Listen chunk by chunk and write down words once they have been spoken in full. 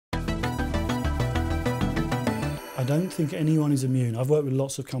I don't think anyone is immune. I've worked with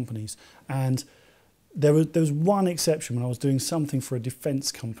lots of companies, and there was one exception when I was doing something for a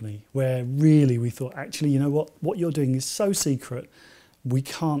defence company where really we thought, actually, you know what you're doing is so secret, we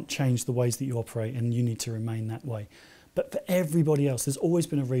can't change the ways that you operate and you need to remain that way. But for everybody else, there's always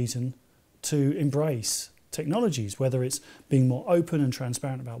been a reason to embrace technologies, whether it's being more open and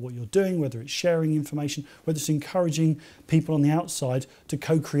transparent about what you're doing, whether it's sharing information, whether it's encouraging people on the outside to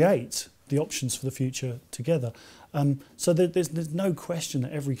co-create the options for the future together. So there's no question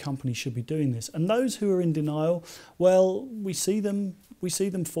that every company should be doing this. And those who are in denial, well, we see them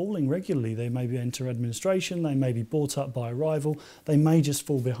falling regularly. They maybe enter administration, they may be bought up by a rival, they may just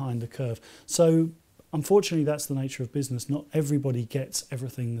fall behind the curve. So unfortunately, that's the nature of business. Not everybody gets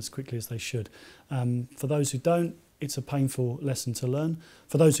everything as quickly as they should. For those who don't, it's a painful lesson to learn.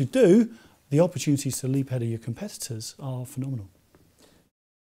 For those who do, the opportunities to leap ahead of your competitors are phenomenal.